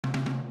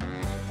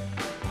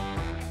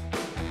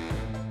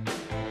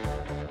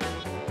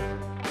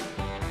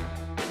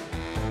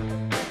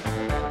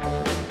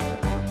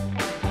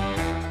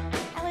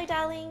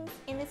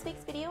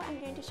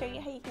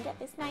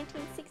this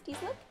 1960s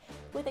look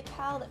with a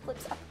cowl that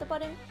flips up at the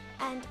bottom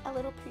and a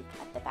little poop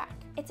at the back.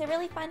 It's a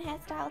really fun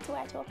hairstyle to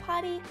wear to a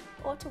party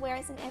or to wear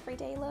as an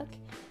everyday look.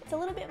 It's a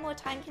little bit more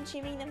time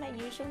consuming than my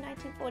usual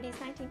 1940s,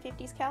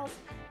 1950s curls,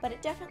 but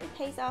it definitely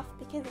pays off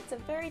because it's a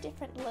very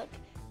different look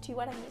to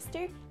what I'm used to,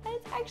 and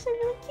it's actually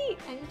really cute,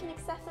 and you can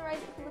accessorize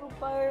it with a little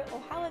bow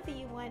or however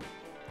you want.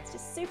 It's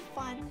just super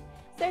fun.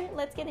 So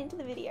let's get into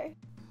the video.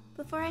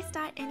 Before I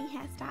start any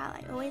hairstyle,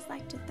 I always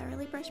like to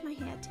thoroughly brush my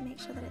hair to make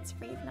sure that it's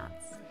free of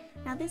knots.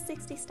 Now this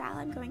 60s style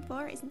I'm going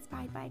for is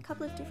inspired by a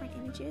couple of different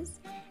images,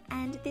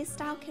 and this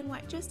style can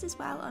work just as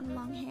well on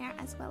long hair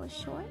as well as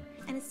short,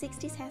 and a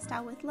 60s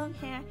hairstyle with long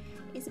hair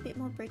is a bit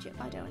more Bridget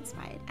Bardot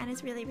inspired and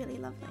is really, really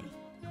lovely.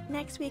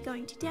 Next we're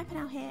going to dampen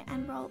our hair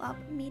and roll up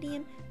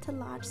medium to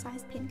large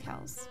size pin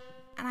curls.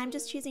 And I'm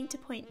just choosing to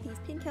point these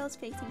pin curls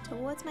facing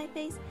towards my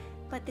face,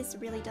 but this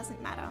really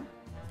doesn't matter.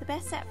 The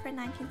best set for a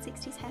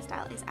 1960s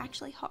hairstyle is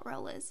actually hot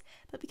rollers,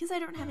 but because I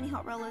don't have any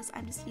hot rollers,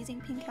 I'm just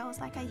using pin curls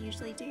like I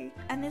usually do,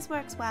 and this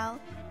works well,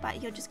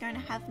 but you're just going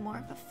to have more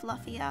of a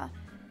fluffier,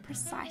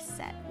 precise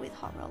set with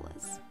hot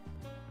rollers.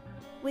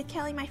 With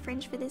curling my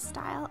fringe for this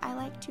style, I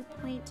like to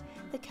point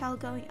the curl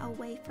going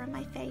away from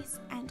my face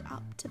and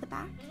up to the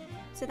back,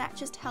 so that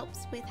just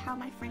helps with how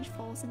my fringe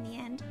falls in the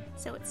end,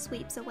 so it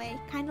sweeps away,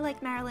 kind of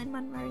like Marilyn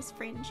Monroe's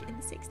fringe in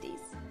the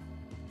 60s.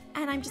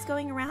 And I'm just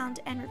going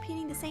around and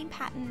repeating the same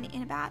pattern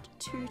in about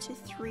 2 to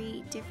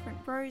 3 different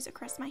rows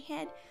across my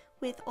head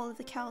with all of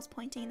the curls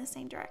pointing in the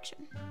same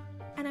direction.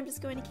 And I'm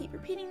just going to keep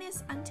repeating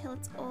this until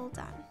it's all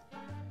done.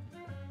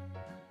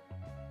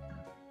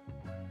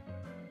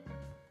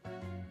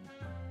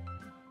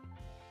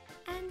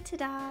 And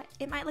ta-da!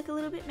 It might look a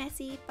little bit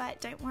messy, but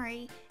don't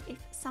worry if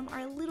some are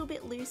a little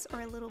bit loose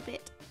or a little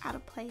bit out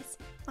of place.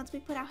 Once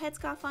we put our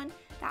headscarf on,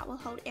 that will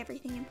hold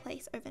everything in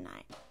place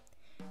overnight.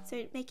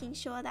 So making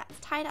sure that's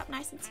tied up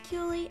nice and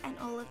securely and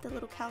all of the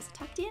little curls are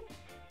tucked in.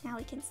 Now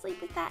we can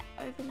sleep with that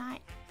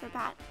overnight for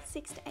about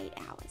 6 to 8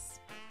 hours.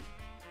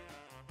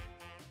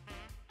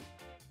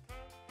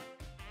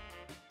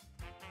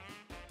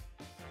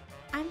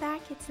 I'm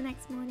back, it's the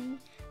next morning.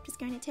 I'm just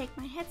going to take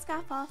my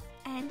headscarf off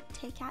and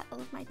take out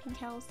all of my pin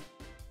curls.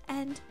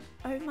 And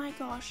oh my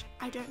gosh,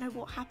 I don't know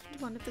what happened to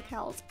one of the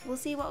curls. We'll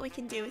see what we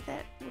can do with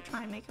it. We'll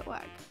try and make it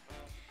work.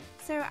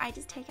 So I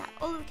just take out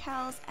all of the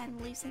curls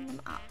and loosen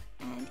them up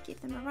and give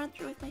them a run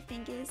through with my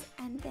fingers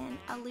and then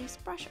a loose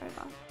brush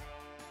over.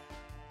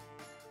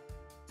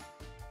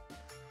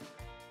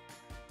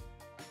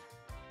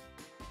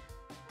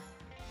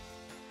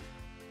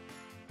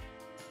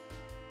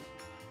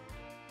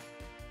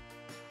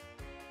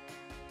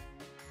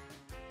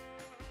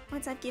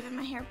 Once I've given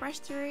my hair a brush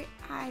through,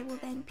 I will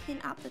then pin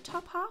up the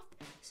top half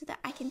so that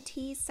I can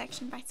tease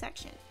section by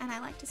section, and I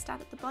like to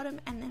start at the bottom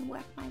and then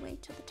work my way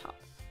to the top.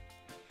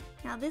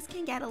 Now this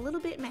can get a little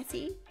bit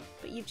messy,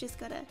 but you've just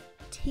got to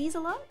tease a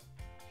lot,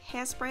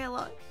 hairspray a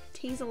lot,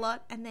 tease a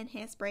lot, and then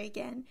hairspray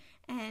again,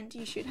 and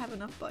you should have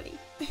enough body.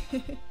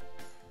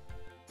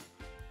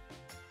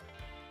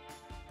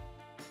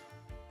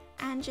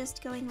 And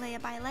just going layer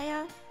by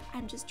layer,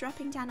 I'm just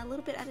dropping down a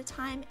little bit at a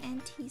time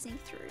and teasing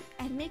through.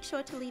 And make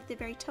sure to leave the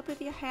very top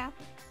of your hair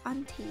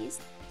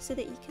unteased so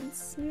that you can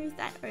smooth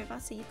that over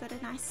so you've got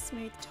a nice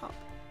smooth top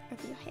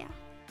over your hair.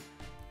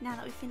 Now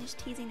that we've finished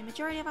teasing the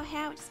majority of our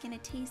hair, we're just going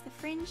to tease the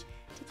fringe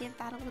to give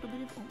that a little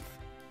bit of oomph.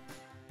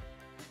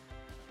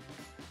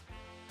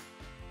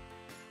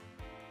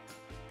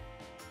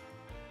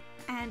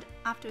 And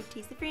after we've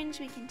teased the fringe,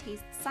 we can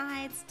tease the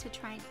sides to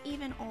try and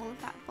even all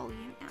of that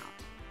volume out.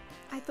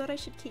 I thought I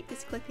should keep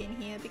this clip in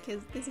here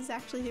because this is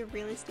actually the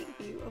realistic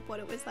view of what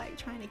it was like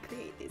trying to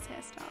create this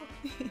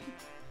hairstyle.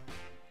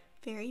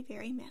 Very,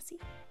 very messy.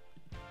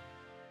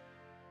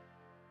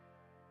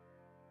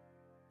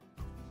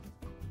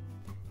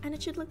 And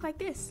it should look like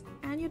this,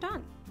 and you're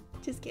done.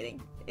 Just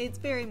kidding. It's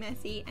very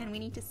messy and we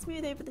need to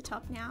smooth over the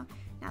top now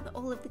that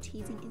all of the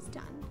teasing is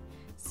done.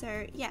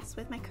 So yes,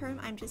 with my comb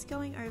I'm just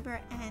going over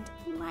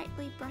and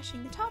lightly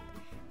brushing the top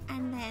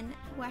and then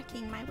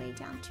working my way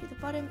down to the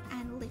bottom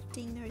and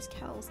lifting those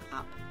curls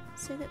up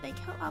so that they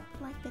curl up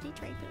like Betty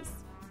Draper's.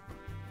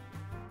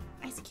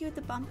 I secured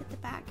the bump at the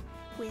back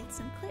with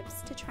some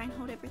clips to try and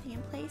hold everything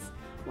in place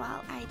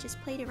while I just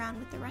played around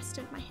with the rest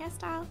of my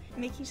hairstyle,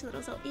 making sure that it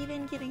was all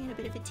even, giving it a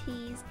bit of a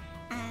tease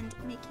and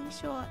making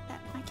sure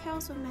that my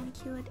curls were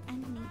manicured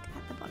and neat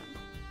at the bottom.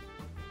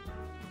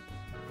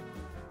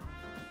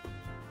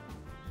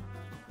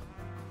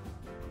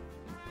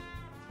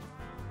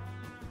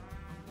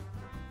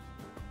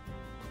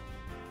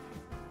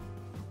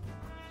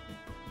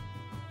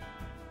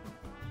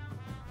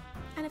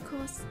 And of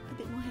course, a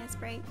bit more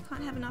hairspray. You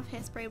can't have enough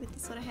hairspray with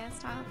this sort of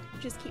hairstyle.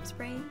 Just keep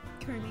spraying,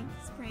 combing,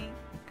 spraying,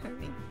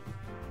 combing.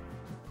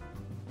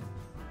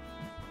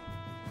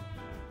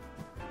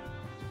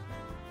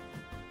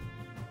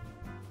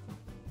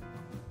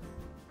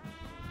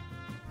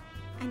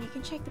 And you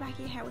can check the back of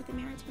your hair with a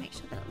mirror to make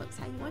sure that it looks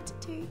how you want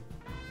it to.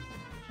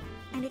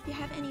 And if you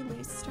have any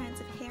loose strands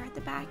of hair at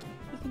the back,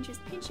 you can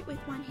just pinch it with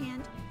one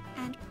hand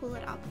and pull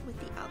it up with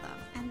the other,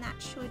 and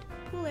that should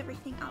pull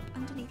everything up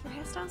underneath your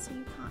hairstyle so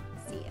you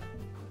can't see it.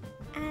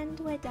 And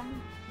we're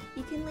done.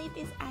 You can leave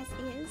this as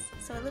is,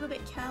 so a little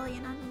bit curly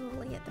and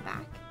unruly at the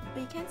back,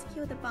 or you can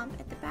secure the bump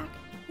at the back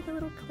with a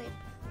little clip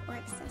or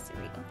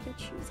accessory of your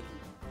choosing.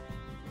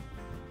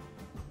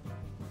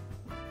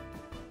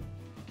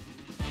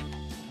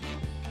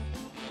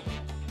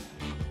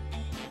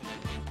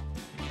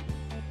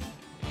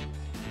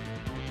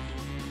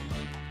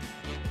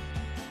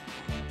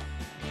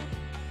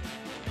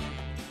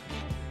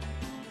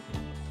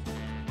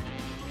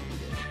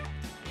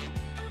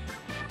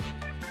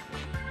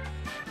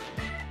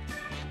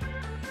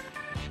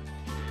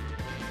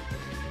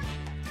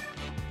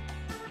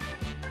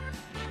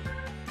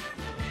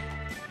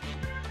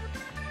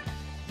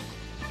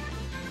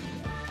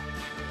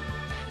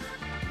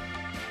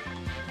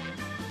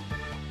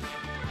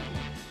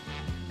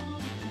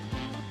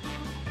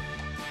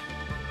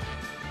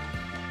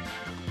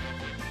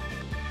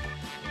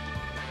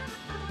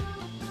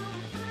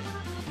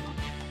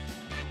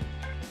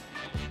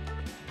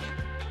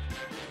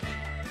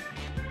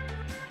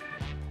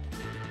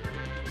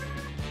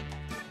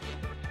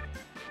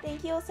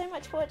 Thank you all so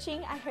much for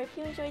watching. I hope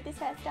you enjoyed this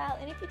hairstyle,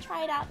 and if you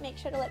try it out, make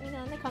sure to let me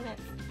know in the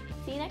comments.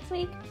 See you next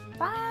week.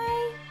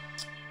 Bye!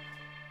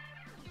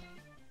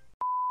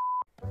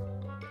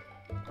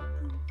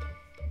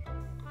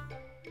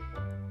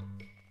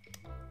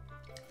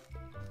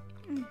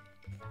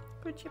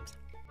 Good chips.